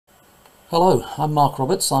Hello, I'm Mark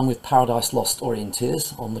Roberts. I'm with Paradise Lost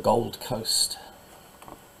Orienteers on the Gold Coast.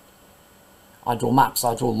 I draw maps.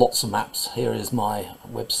 I draw lots of maps. Here is my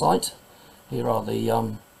website. Here are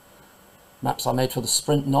the maps I made for the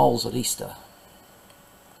Sprint Knolls at Easter.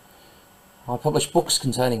 I publish books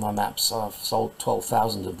containing my maps. I've sold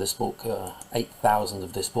 12,000 of this book, 8,000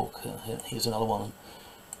 of this book. Here's another one.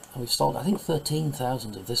 And we've sold, I think,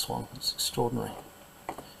 13,000 of this one. It's extraordinary.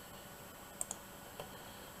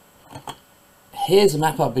 Here's a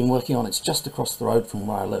map I've been working on. It's just across the road from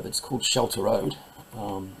where I live. It's called Shelter Road.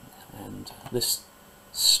 And this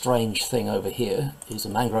strange thing over here is a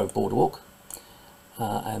mangrove boardwalk.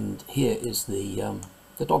 And here is the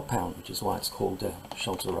dog pound, which is why it's called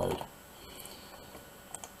Shelter Road.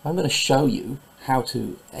 I'm going to show you how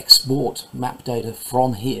to export map data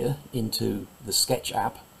from here into the Sketch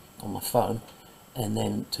app on my phone, and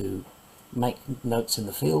then to make notes in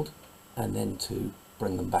the field, and then to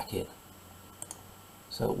bring them back in.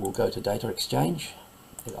 So we'll go to Data Exchange.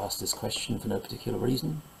 It asks this question for no particular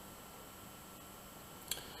reason.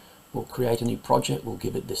 We'll create a new project. We'll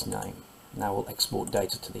give it this name. Now we'll export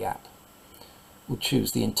data to the app. We'll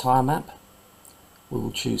choose the entire map. We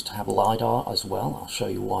will choose to have LiDAR as well. I'll show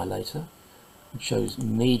you why later. It shows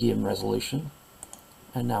medium resolution.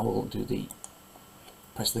 And now we'll do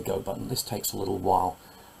press the go button. This takes a little while.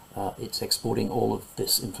 It's exporting all of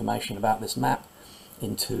this information about this map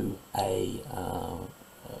into a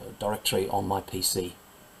directory on my PC,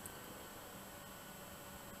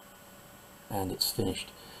 and it's finished.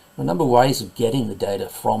 A number of ways of getting the data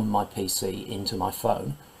from my PC into my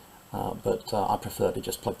phone, but I prefer to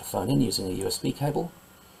just plug the phone in using a USB cable.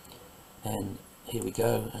 And here we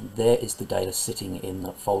go, and there is the data sitting in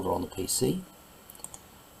the folder on the PC.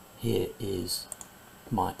 Here is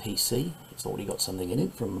my PC. It's already got something in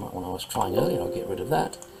it from when I was trying earlier. I'll get rid of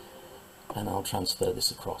that, and I'll transfer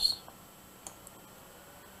this across.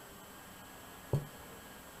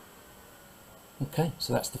 Okay,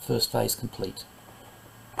 so that's the first phase complete.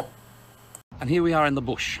 And here we are in the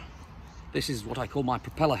bush. This is what I call my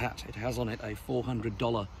propeller hat. It has on it a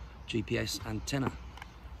 $400 GPS antenna.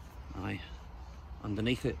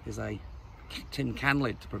 Underneath it is a tin can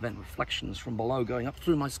lid to prevent reflections from below going up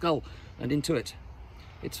through my skull and into it.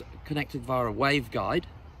 It's connected via a waveguide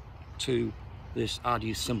to this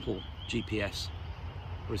Arduino Simple GPS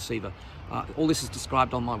receiver. All this is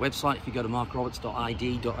described on my website. If you go to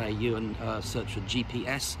markroberts.id.au and search for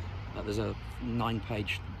GPS, there's a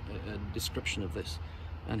 9-page description of this.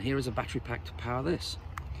 And here is a battery pack to power this.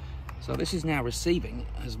 So this is now receiving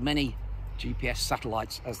as many GPS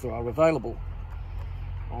satellites as there are available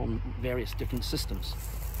on various different systems.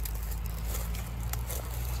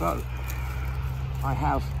 So I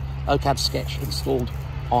have OCAD Sketch installed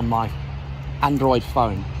on my Android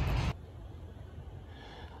phone.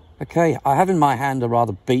 Okay, I have in my hand a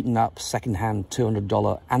rather beaten up second-hand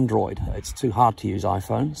 $200 Android. It's too hard to use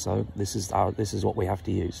iPhone, so this is what we have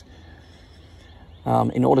to use.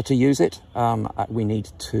 In order to use it, we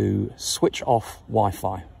need to switch off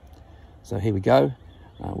Wi-Fi. So here we go.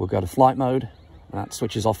 We'll go to flight mode, and that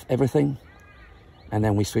switches off everything. And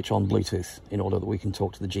then we switch on Bluetooth in order that we can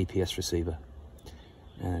talk to the GPS receiver.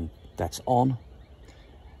 And that's on.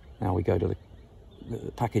 Now we go to the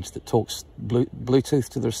package that talks Bluetooth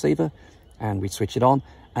to the receiver, and we switch it on,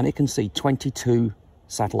 and it can see 22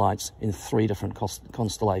 satellites in 3 different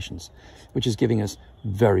constellations, which is giving us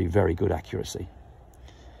very, very good accuracy.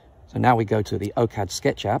 So now we go to the OCAD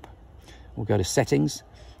Sketch app. We'll go to settings,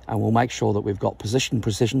 and we'll make sure that we've got position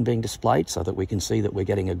precision being displayed so that we can see that we're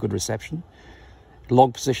getting a good reception.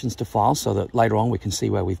 Log positions to file so that later on we can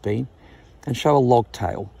see where we've been, and show a log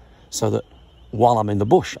tail so that while I'm in the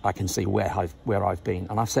bush, I can see where I've been.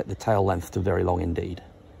 And I've set the tail length to very long indeed.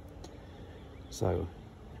 So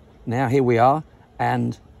now here we are,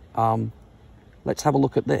 and let's have a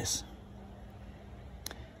look at this.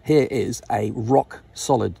 Here is a rock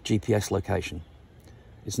solid GPS location.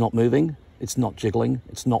 It's not moving, it's not jiggling,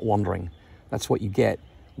 it's not wandering. That's what you get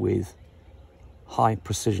with high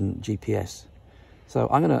precision GPS. So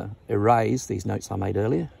I'm going to erase these notes I made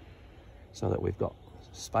earlier so that we've got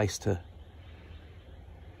space to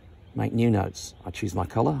make new notes. I choose my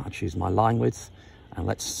color, I choose my line width, and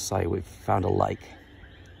let's say we've found a lake.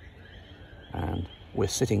 And we're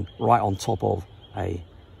sitting right on top of a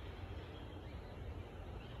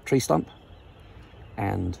tree stump,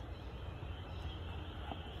 and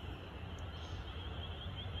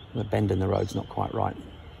the bend in the road's not quite right.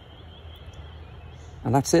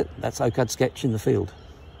 And that's it. That's OCAD Sketch in the field.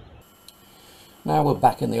 Now we're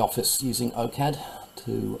back in the office using OCAD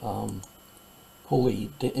to pull the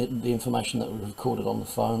information that we recorded on the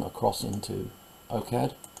phone across into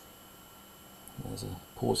OCAD. There's a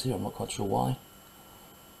pause here, I'm not quite sure why.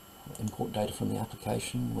 Import data from the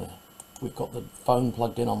application, where we've got the phone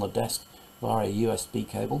plugged in on the desk via a USB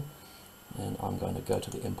cable, and I'm going to go to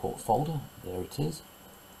the import folder. There it is,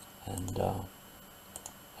 and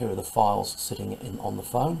here are the files sitting on the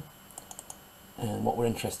phone, and what we're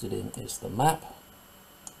interested in is the map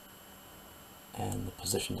and the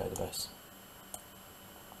position database.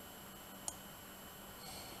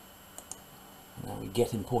 Now we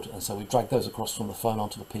get imported, and so we drag those across from the phone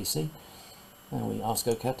onto the PC, and we ask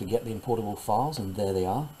OCAD to get the importable files, and there they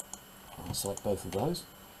are. I'll select both of those,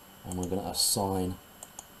 and we're going to assign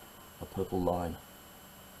a purple line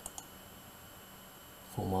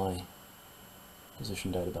for my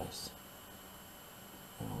position database.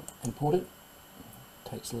 Now import it,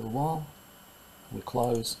 takes a little while, we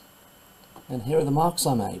close, and here are the marks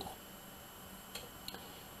I made.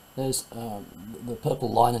 There's the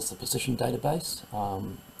purple line is the position database.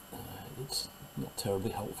 It's not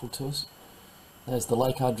terribly helpful to us. There's the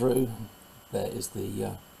lake I drew, there is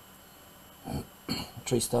the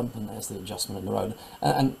tree stump, and there's the adjustment in the road,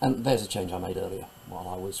 and there's a change I made earlier while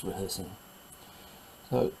I was rehearsing.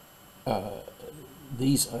 So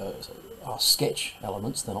these are sketch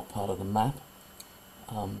elements, they're not part of the map,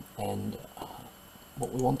 and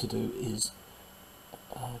what we want to do is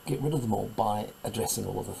get rid of them all by addressing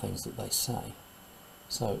all of the things that they say.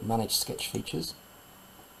 So manage sketch features,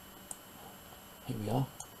 here we are,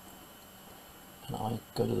 and I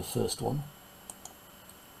go to the first one,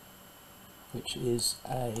 which is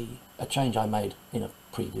a change I made in a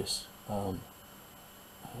previous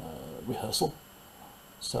rehearsal.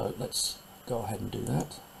 So let's go ahead and do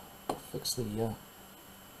that. Fix the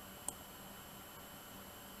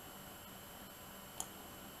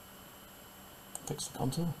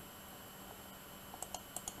contour.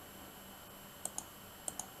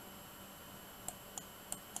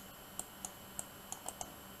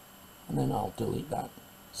 And then I'll delete that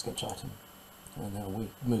sketch item. And now we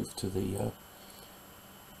move to the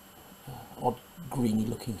odd greeny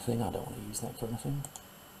looking thing. I don't want to use that for anything.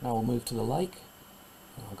 Now we'll move to the lake.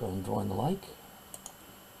 And I'll go and draw in the lake.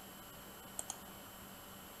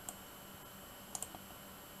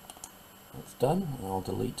 That's done, and I'll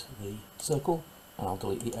delete the circle, and I'll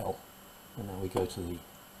delete the L. And now we go to the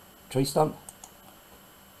tree stump.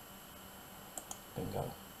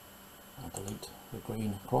 Bingo. I'll delete the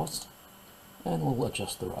green cross, and we'll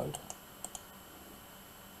adjust the road.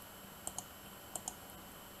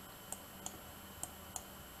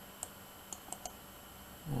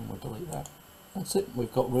 And we'll delete that. That's it.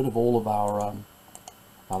 We've got rid of all of our.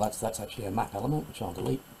 That's actually a map element, which I'll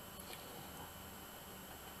delete.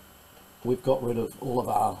 We've got rid of all of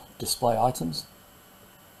our display items,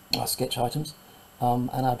 our sketch items,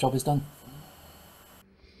 and our job is done.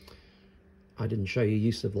 I didn't show you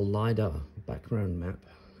use of the LiDAR background map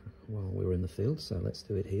while we were in the field, so let's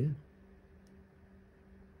do it here.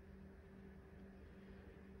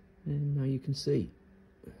 And now you can see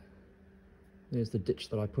there's the ditch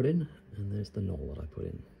that I put in, and there's the knoll that I put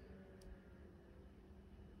in.